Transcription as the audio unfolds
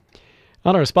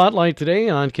On our spotlight today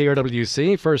on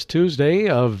KRWC, first Tuesday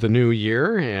of the new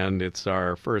year, and it's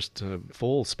our first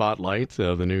full spotlight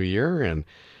of the new year. And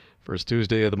first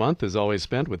Tuesday of the month is always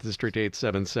spent with District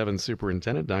 877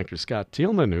 Superintendent Dr. Scott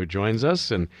Thielman, who joins us.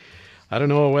 And I don't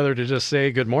know whether to just say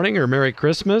good morning or Merry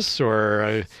Christmas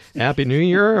or Happy New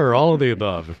Year or all of the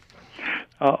above.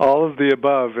 All of the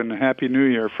above, and Happy New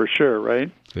Year for sure,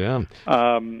 right? Yeah.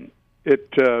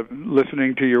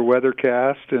 Listening to your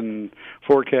weathercast and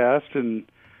forecast, and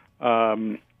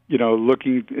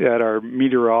looking at our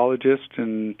meteorologists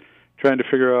and trying to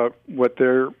figure out what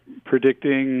they're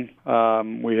predicting.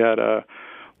 We had a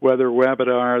weather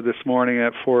webinar this morning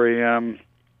at 4 a.m.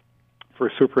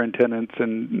 for superintendents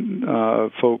and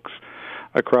folks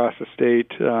across the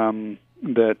state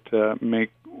that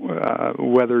make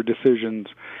weather decisions,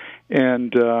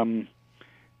 and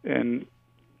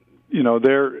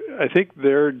I think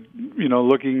they're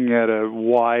looking at a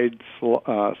wide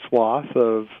swath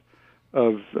of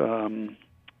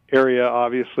area,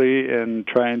 obviously, and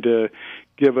trying to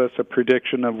give us a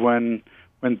prediction of when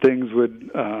things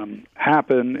would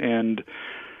happen. And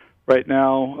right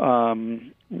now,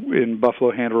 in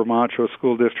Buffalo Hanover Montrose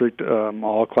School District,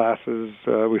 all classes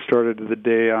we started the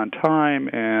day on time,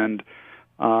 and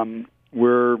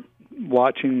we're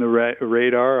watching the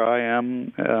radar.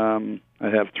 I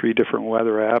have 3 different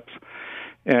weather apps,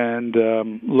 and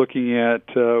looking at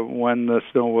when the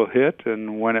snow will hit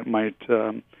and when it might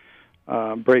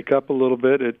break up a little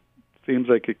bit. It seems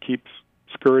like it keeps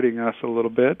skirting us a little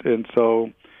bit, and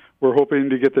so we're hoping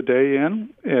to get the day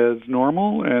in as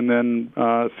normal and then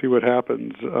see what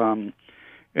happens.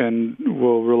 And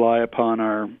we'll rely upon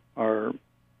our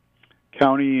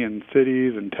county and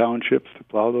cities and townships to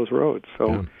plow those roads.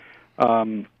 So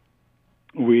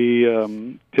we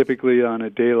typically, on a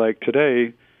day like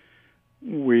today,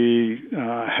 we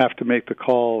have to make the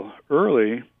call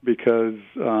early because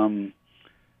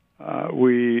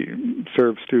we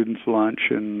serve students lunch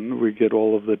and we get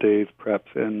all of the day's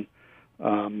preps in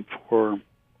for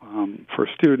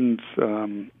students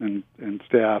and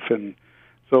staff. And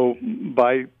so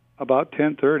by about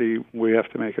 10:30, we have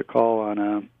to make a call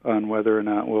on whether or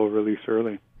not we'll release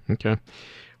early. Okay.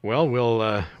 Well,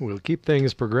 we'll keep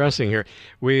things progressing here.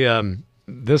 We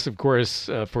this, of course,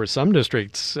 for some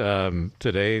districts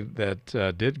today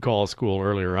that did call school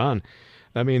earlier on,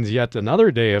 that means yet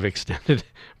another day of extended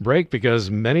break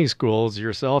because many schools,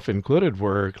 yourself included,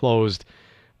 were closed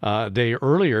a day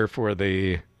earlier for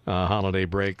the holiday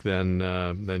break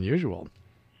than usual.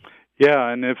 Yeah,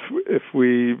 and if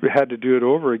we had to do it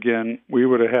over again, we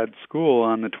would have had school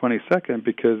on the 22nd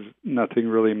because nothing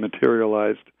really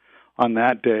materialized on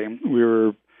that day. We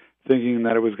were thinking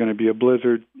that it was going to be a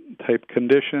blizzard-type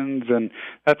conditions, and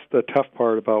that's the tough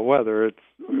part about weather.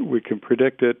 We can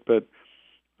predict it, but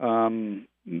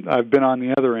I've been on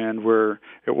the other end where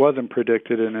it wasn't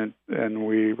predicted, and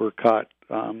we were caught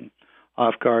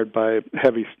off guard by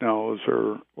heavy snows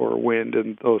or wind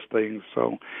and those things.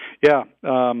 So, yeah,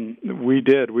 we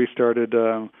did. We started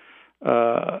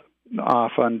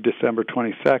off on December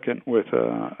 22nd with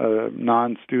a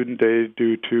non-student day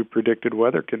due to predicted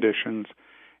weather conditions,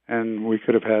 and we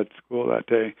could have had school that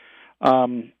day.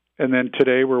 And then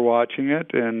today we're watching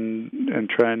it and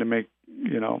trying to make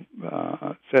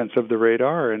sense of the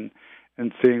radar and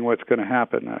seeing what's going to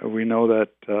happen. We know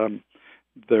that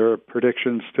there are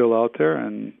predictions still out there,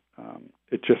 and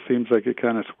it just seems like it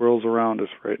kind of swirls around us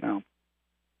right now.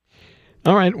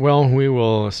 All right. Well, we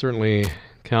will certainly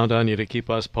count on you to keep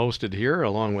us posted here,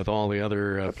 along with all the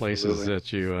other places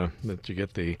that you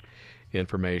get the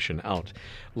information out.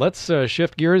 Let's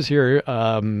shift gears here.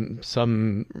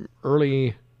 Some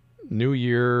early New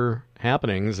Year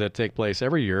happenings that take place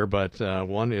every year, but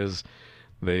one is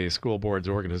the school board's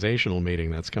organizational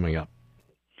meeting that's coming up.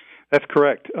 That's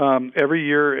correct. Every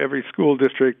year, every school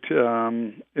district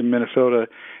in Minnesota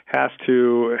has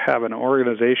to have an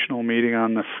organizational meeting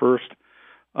on the first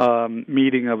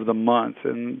meeting of the month.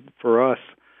 And for us,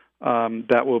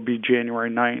 that will be January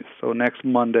 9th. So next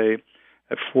Monday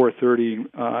at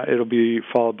 4:30, it'll be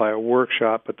followed by a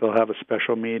workshop, but they'll have a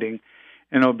special meeting.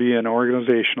 And it'll be an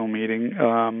organizational meeting.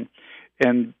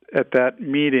 And at that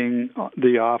meeting,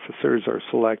 the officers are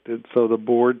selected. So the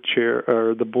board chair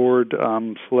or the board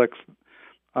selects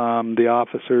the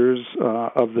officers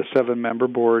of the 7-member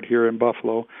board here in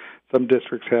Buffalo. Some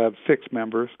districts have 6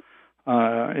 members.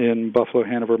 In Buffalo,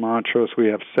 Hanover, Montrose, we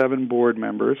have 7 board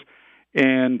members,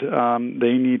 and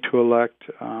they need to elect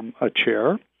a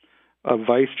chair, a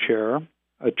vice chair,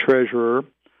 a treasurer,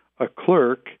 a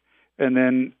clerk, and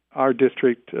then our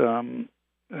district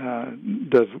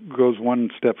goes one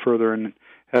step further and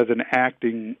has an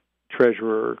acting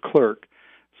treasurer or clerk.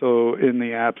 So in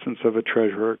the absence of a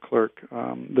treasurer or clerk,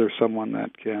 there's someone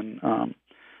that can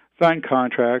sign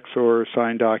contracts or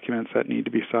sign documents that need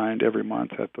to be signed every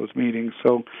month at those meetings.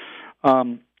 So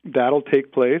that'll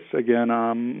take place again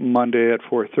on Monday at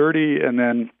 4:30, and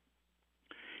then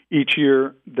each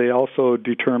year they also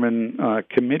determine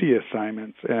committee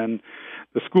assignments, and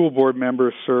the school board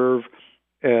members serve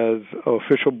as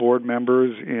official board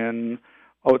members in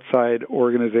outside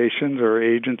organizations or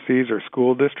agencies or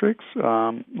school districts,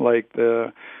 like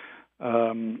the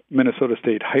Minnesota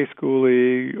State High School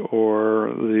League,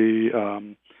 or we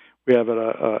have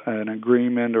an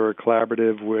agreement or a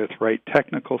collaborative with Wright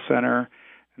Technical Center,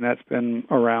 and that's been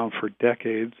around for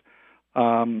decades.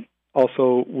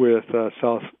 Also with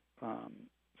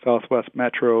Southwest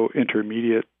Metro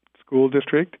Intermediate School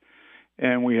District,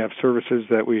 and we have services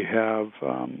that we have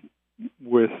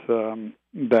with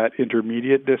that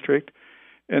intermediate district.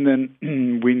 And then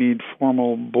we need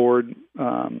formal board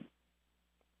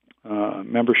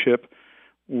membership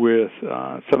with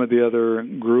some of the other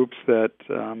groups that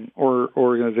or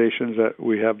organizations that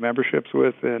we have memberships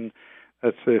with, and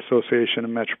that's the Association of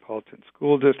Metropolitan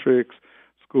School Districts,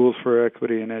 Schools for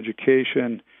Equity and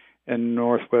Education, and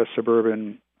Northwest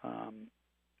Suburban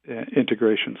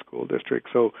Integration School District.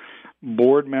 So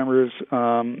board members,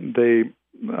 they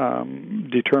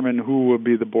determine who will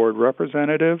be the board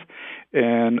representative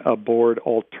and a board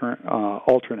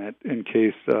alternate in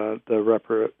case the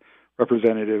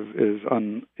representative is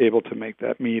unable to make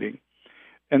that meeting.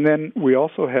 And then we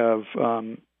also have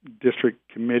district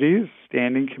committees,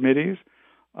 standing committees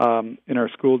in our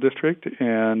school district,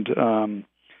 and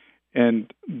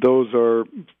those are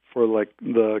for like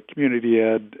the Community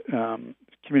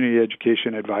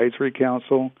Education Advisory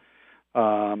Council,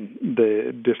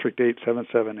 the District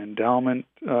 877 Endowment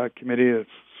Committee, it's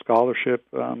Scholarship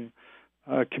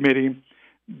Committee,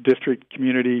 District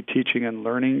Community Teaching and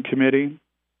Learning Committee.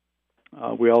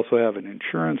 We also have an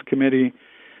Insurance Committee.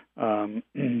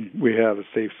 We have a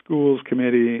Safe Schools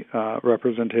Committee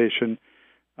representation,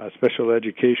 a Special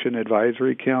Education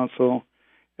Advisory Council,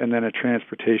 and then a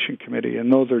Transportation Committee. And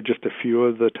those are just a few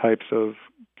of the types of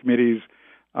committees.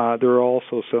 There are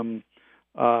also some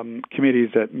committees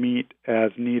that meet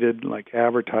as needed, like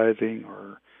advertising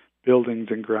or buildings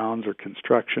and grounds or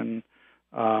construction.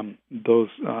 Those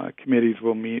committees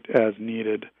will meet as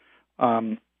needed.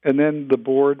 And then the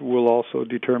board will also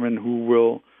determine who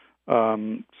will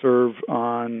serve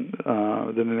on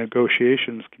the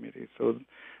negotiations committee. So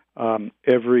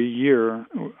every year,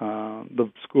 the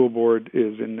school board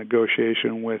is in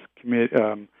negotiation with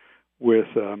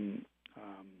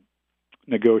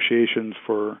negotiations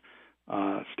for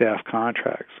staff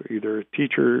contracts, either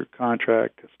teacher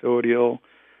contract, custodial,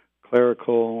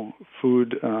 clerical,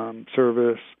 food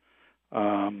service,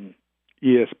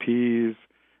 ESPs,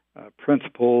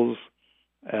 principals,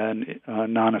 and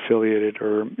non-affiliated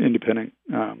or independent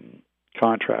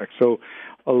contracts. So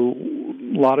a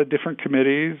lot of different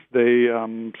committees, they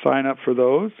sign up for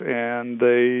those, and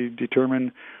they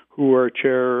determine who our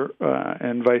chair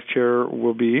and vice chair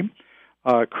will be.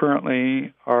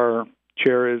 Currently, our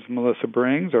chair is Melissa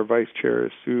Brings. Our vice chair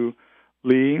is Sue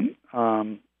Lee.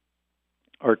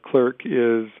 Our clerk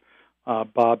is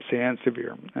Bob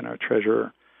Sansevier, and our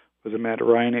treasurer was Amanda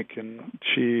Reineck, and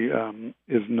she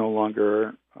is no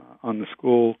longer on the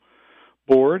school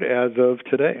board as of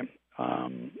today.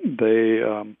 They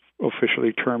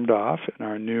officially termed off, and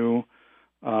our new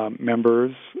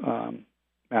members,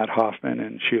 Matt Hoffman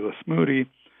and Sheila Smoody,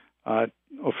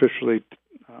 officially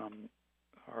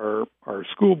are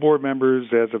school board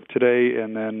members as of today,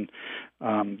 and then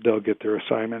they'll get their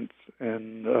assignments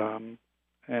and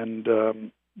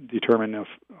determine if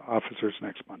officers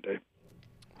next Monday.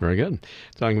 Very good.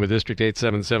 Talking with District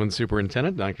 877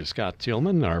 Superintendent Dr. Scott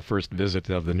Tillman, our first visit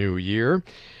of the new year.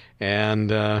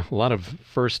 And a lot of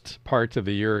first part of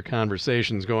the year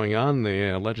conversations going on.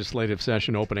 The legislative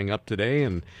session opening up today,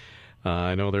 and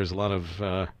I know there's a lot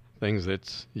of things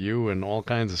that you and all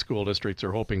kinds of school districts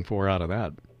are hoping for out of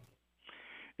that.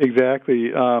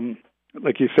 Exactly.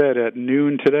 Like you said, at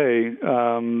noon today,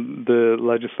 the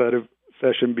legislative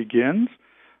session begins.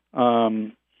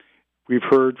 We've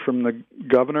heard from the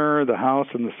governor, the House,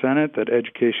 and the Senate that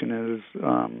education is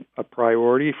a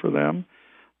priority for them.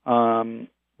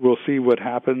 We'll see what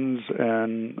happens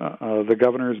in the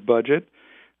governor's budget.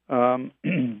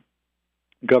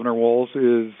 Governor Walz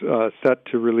is set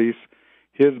to release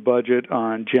his budget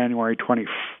on January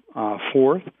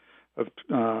 24th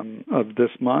of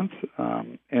this month,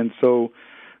 and so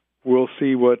we'll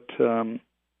see what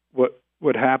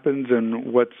happens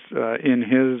and what's in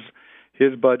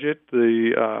his budget.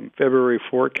 The February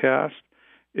forecast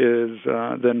is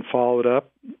then followed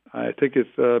up. I think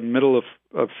it's middle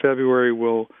of February.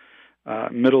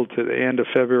 Middle to the end of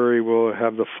February, we'll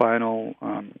have the final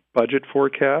budget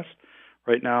forecast.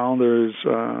 Right now, there's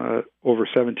over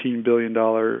 $17 billion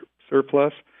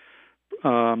surplus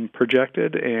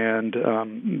projected, and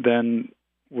then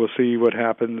we'll see what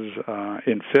happens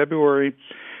in February,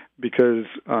 because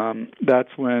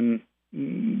that's when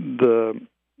the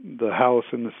House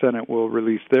and the Senate will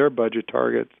release their budget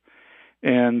targets,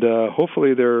 and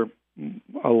hopefully they're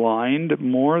aligned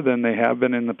more than they have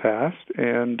been in the past,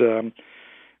 and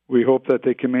we hope that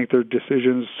they can make their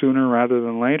decisions sooner rather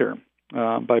than later,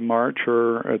 by March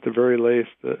or at the very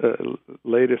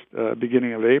latest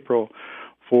beginning of April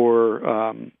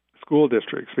for school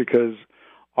districts, because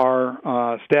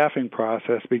our staffing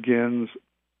process begins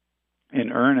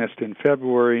in earnest in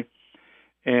February,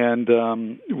 and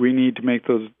we need to make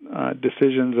those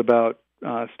decisions about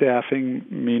staffing,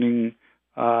 meaning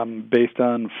based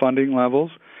on funding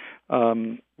levels.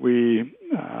 We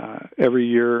every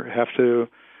year have to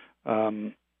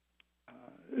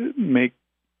make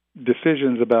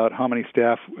decisions about how many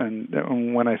staff,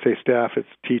 and when I say staff, it's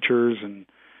teachers and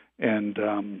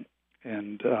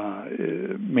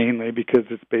mainly because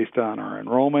it's based on our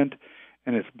enrollment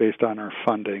and it's based on our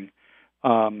funding,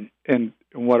 and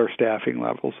what our staffing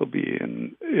levels will be.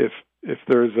 And if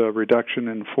there's a reduction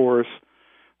in force,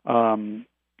 an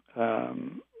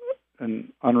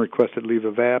unrequested leave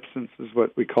of absence is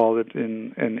what we call it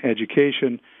in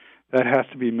education, that has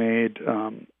to be made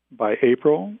by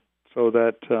April, so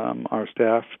that our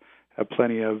staff have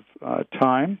plenty of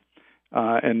time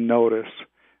and notice,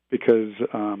 because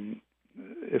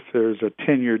if there's a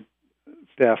tenured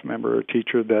staff member or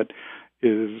teacher that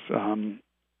is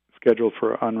scheduled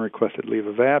for unrequested leave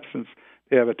of absence,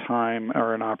 they have a time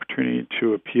or an opportunity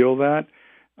to appeal that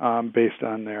based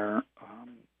on their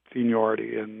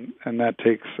seniority, and that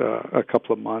takes a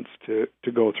couple of months to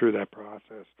go through that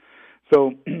process.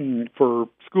 So for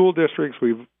school districts,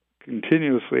 we've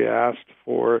continuously asked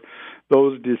for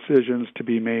those decisions to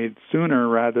be made sooner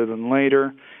rather than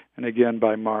later, and again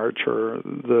by March or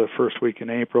the first week in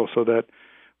April, so that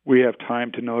we have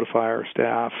time to notify our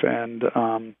staff, and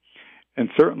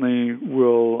certainly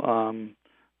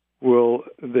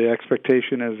the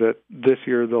expectation is that this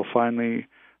year they'll finally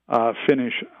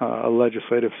finish a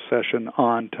legislative session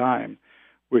on time,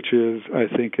 which is, I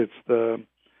think it's the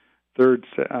third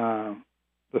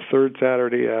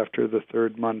Saturday after the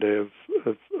third Monday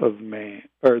of May,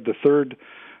 or the third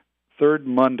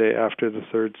Monday after the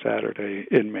third Saturday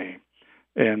in May.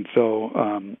 And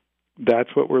so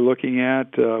that's what we're looking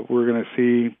at. We're going to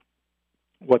see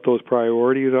what those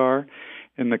priorities are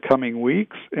in the coming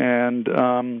weeks, and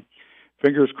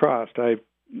fingers crossed. I've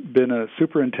been a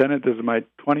superintendent. This is my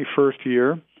 21st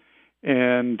year,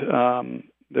 and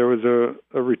there was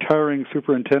a retiring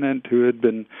superintendent who had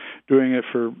been doing it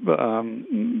for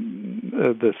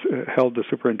held the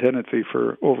superintendency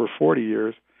for over 40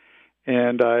 years,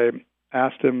 and I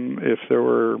asked him if there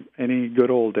were any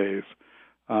good old days,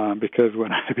 because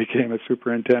when I became a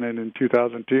superintendent in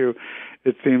 2002,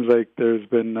 it seems like there's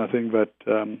been nothing but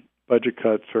budget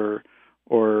cuts or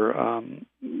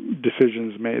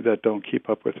decisions made that don't keep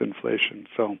up with inflation.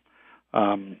 So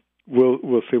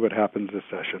we'll see what happens this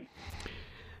session.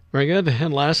 Very good.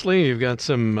 And lastly, you've got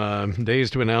some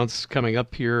days to announce coming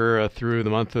up here through the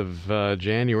month of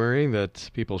January that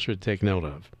people should take note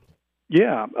of.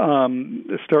 Yeah.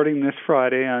 Starting this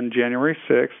Friday on January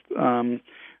 6th,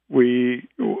 we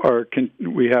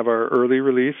have our early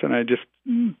release, and I just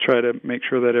try to make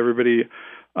sure that everybody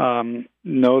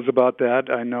knows about that.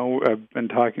 I know I've been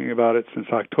talking about it since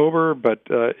October, but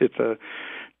it's a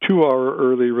 2-hour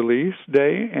early release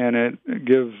day, and it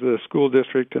gives the school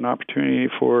district an opportunity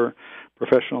for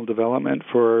professional development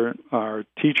for our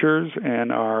teachers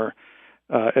and our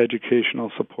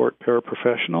educational support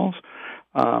paraprofessionals.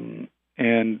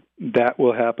 And that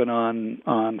will happen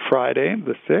on Friday,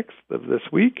 the 6th of this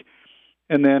week.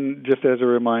 And then, just as a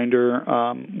reminder,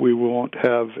 we won't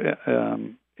have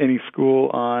any school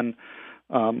on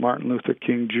Martin Luther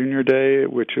King Jr. Day,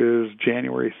 which is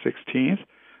January 16th.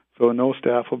 So no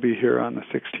staff will be here on the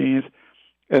 16th.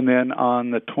 And then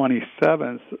on the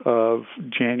 27th of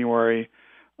January,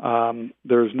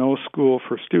 there's no school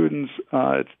for students.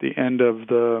 It's the end of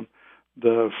the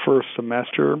first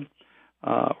semester,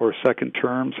 or second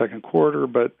quarter,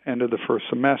 but end of the first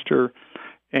semester.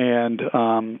 And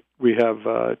we have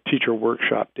a teacher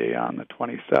workshop day on the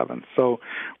 27th. So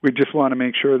we just want to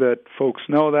make sure that folks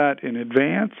know that in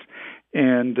advance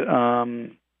and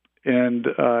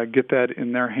get that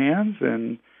in their hands.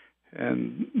 And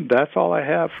that's all I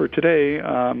have for today.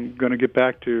 I'm going to get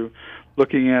back to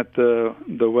looking at the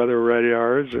weather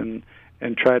radars and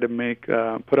try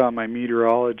to put on my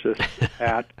meteorologist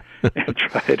hat and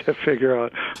try to figure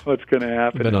out what's going to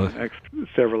happen in the next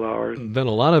several hours. Been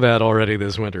a lot of that already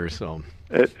this winter, so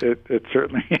it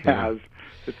certainly has.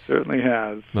 It certainly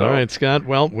has. So. All right, Scott.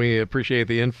 Well, we appreciate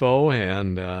the info,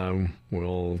 and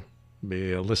we'll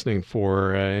be listening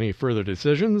for any further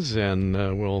decisions, and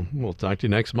we'll talk to you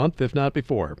next month, if not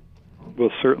before.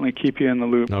 We'll certainly keep you in the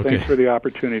loop. Okay. Thanks for the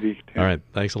opportunity, Tim. All right.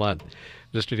 Thanks a lot.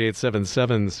 District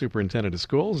 877 Superintendent of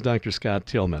Schools, Dr. Scott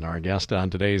Tillman, our guest on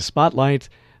today's Spotlight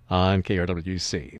on KRWC.